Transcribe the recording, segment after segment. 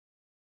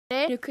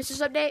new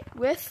Christmas update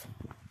with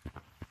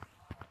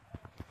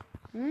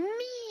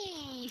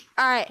me.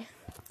 Alright.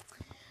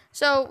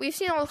 So we've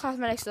seen all the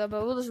cosmetics though,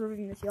 but we'll just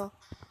review with y'all.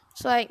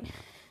 So like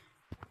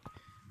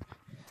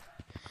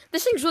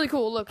this thing's really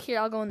cool. Look, here,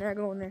 I'll go in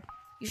there,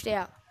 You stay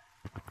out.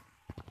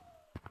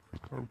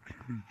 Okay,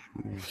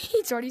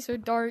 It's already so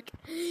dark.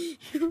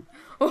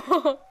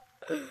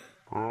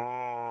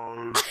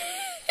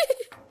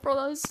 Bro,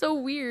 that was so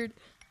weird.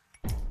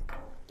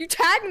 You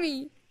tagged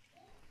me.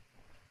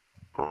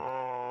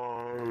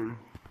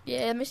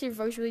 Yeah, that makes your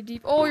voice really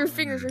deep. Oh, your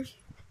fingers are...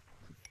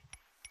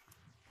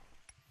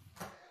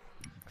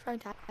 Try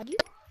and tag you.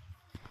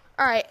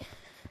 Alright.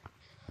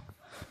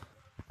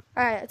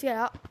 Alright, let's get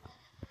out.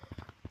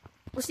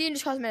 We'll see you in the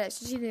cosmetics.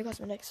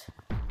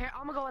 Here,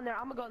 I'm gonna go in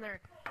there.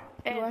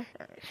 And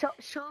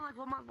show like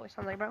what my voice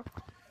sounds like, bro.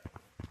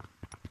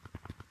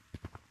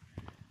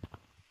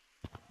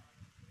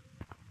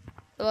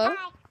 Hello?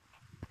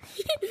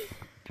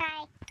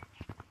 Hi.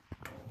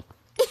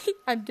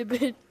 I'm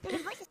debating. Your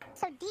voice is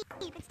so deep,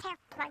 it's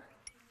terrifying.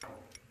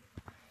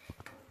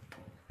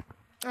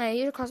 Alright,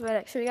 here's your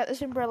cosmetics. So we got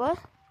this umbrella.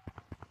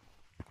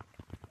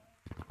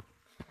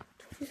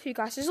 You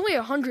guys, there's only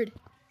 100.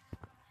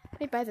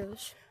 Let me buy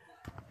those.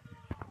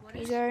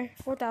 These are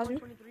 4,000.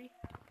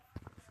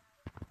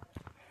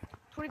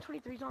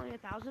 2023 is only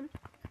 1,000.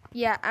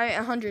 Yeah, I mean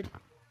 100.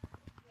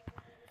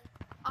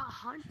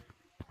 100.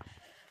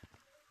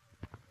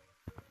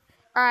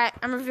 Alright,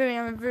 I'm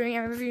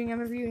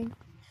reviewing.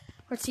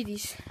 Let's see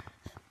these.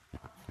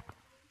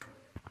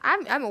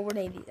 I'm over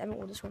these. I'm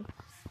over this one.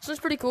 So it's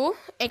pretty cool.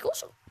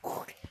 Ankles.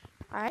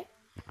 Alright.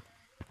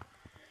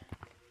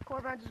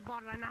 Corbin just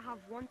bought it. I now have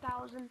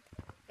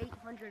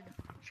 1,800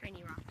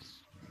 shiny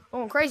rocks.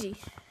 Oh, crazy.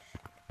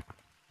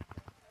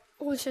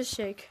 Oh, this is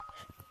sick.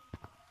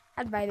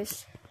 I'd buy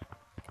this.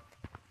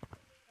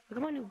 Look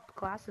at my new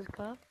glasses,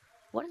 cup.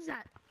 What is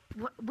that?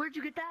 Where'd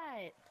you get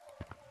that?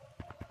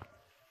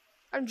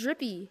 I'm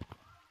drippy.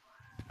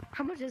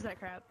 How much is that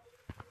crap?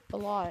 A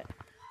lot.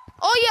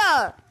 Oh,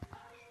 yeah!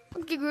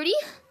 Okay, Rudy.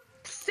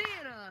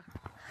 Santa!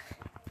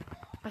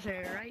 I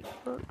said it right.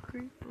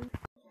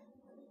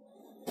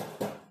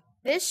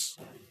 This.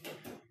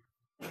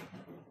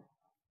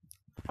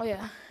 Oh,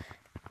 yeah.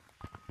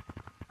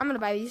 I'm gonna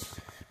buy these.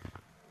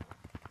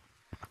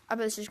 I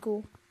bet this is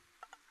cool.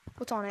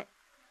 What's on it?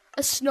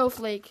 A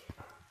snowflake.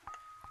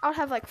 I would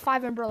have like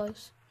 5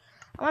 umbrellas.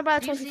 I might buy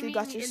the 23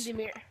 gushes. In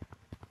the mirror?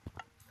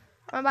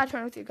 I'm gonna buy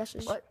 23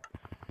 gushes. What?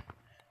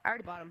 I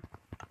already bought them.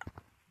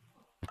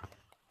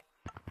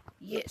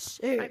 Yes,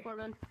 Hi, sir.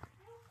 Corbin.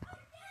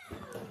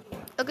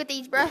 Look at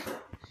these, bruh.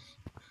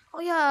 Oh,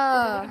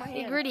 yeah. Look at my Hey,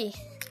 hand. Gritty.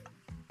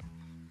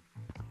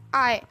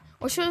 Alright.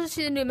 We'll show you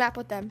see the new map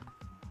with them.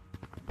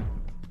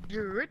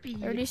 Drippy.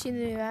 Already seen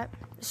the new map.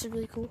 This is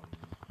really cool.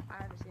 I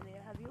haven't seen it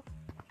yet, have you?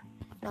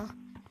 No.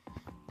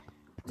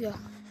 Yeah.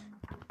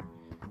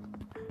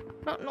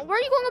 No, where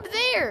are you going up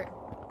there?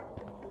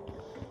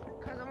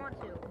 Because I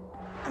want to.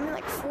 I'm in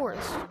like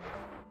forest.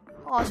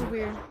 Oh, this is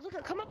weird.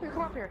 Look, come up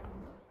here.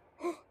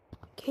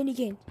 Candy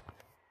cane.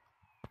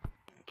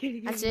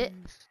 That's it?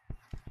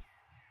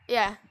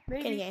 Yeah,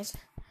 Maybe. candy canes.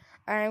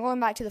 Alright, I'm going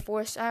back to the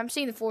forest. I'm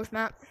seeing the forest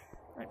map.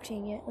 I'm not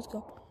seeing it. Let's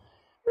go.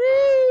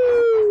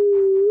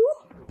 Woo!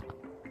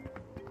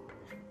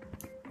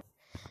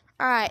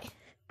 Alright.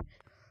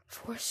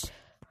 Forest.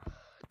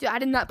 Dude, I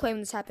did not play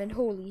when this happened.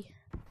 Holy.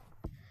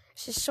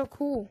 This is so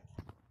cool.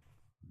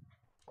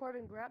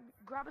 Corbin,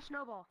 grab a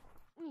snowball.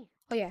 Oh,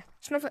 yeah.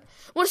 Snowflake.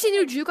 Want to see the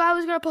new juke I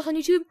was going to post on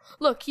YouTube?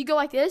 Look, you go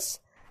like this.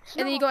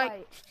 And then you go Snowball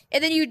like, fight.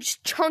 and then you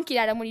just chunk it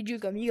at him when you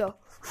juke him. You go.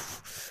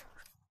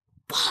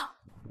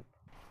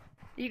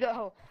 You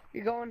go.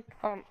 You're going.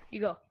 You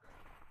go.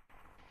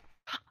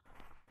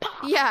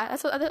 Yeah,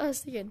 that's what I was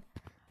thinking.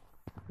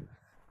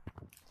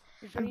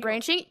 I'm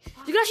branching.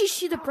 You can actually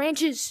see the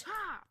branches.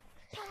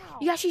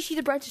 You can actually see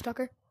the branches,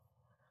 Tucker.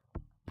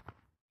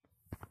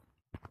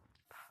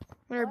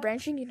 When you're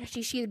branching, you can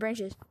actually see the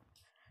branches.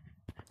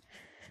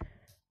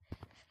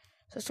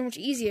 So it's so much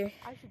easier.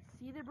 I should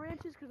see the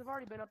branches because I've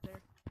already been up there.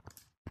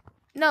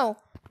 No.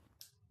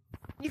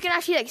 You can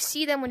actually like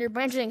see them when you're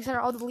branching instead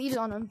of all the leaves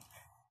on them.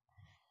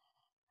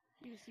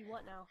 You can see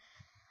what now?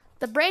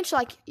 The branch,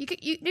 like, you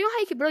know how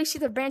you can barely see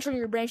the branch when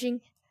you're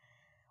branching?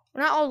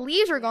 When not all the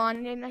leaves are gone,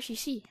 and you can actually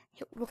see.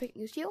 Look at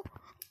you, Steel.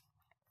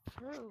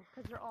 True,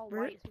 because they're all Right.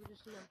 white, so you can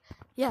just see them.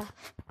 Yeah.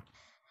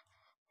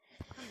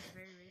 That is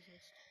very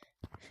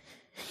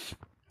racist.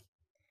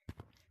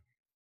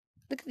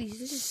 Look at these.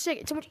 This is sick.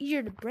 It's so much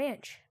easier to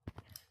branch.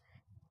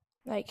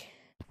 Like,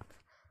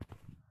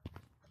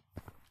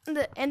 and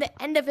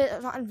the end of it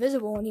is not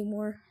invisible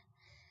anymore.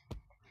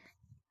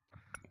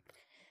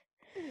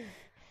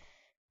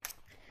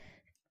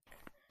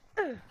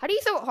 How do you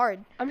throw it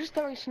hard? I'm just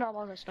throwing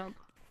snowballs at Stump.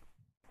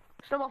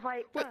 Snowball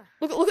fight. Look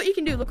what you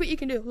can do. Look what you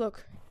can do.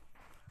 Look.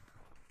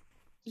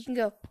 You can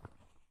go.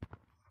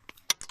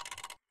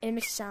 And it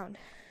makes a sound.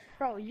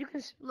 Bro, you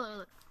can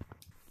look.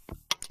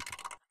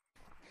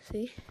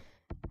 See?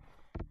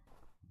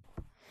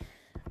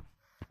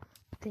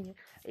 Dang it.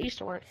 It used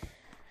to work.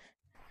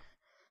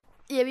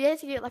 Yeah, we had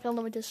to get like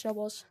unlimited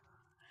snowballs.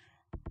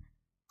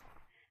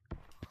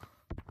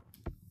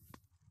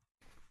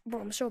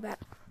 Bro, I'm so bad.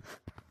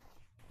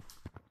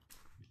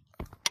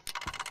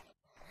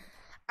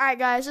 Alright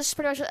guys, this is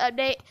pretty much the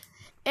update.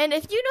 And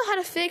if you know how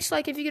to fix,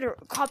 like if you get a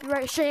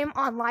copyright shame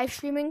on live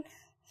streaming,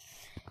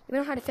 if you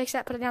know how to fix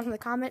that, put it down in the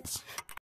comments.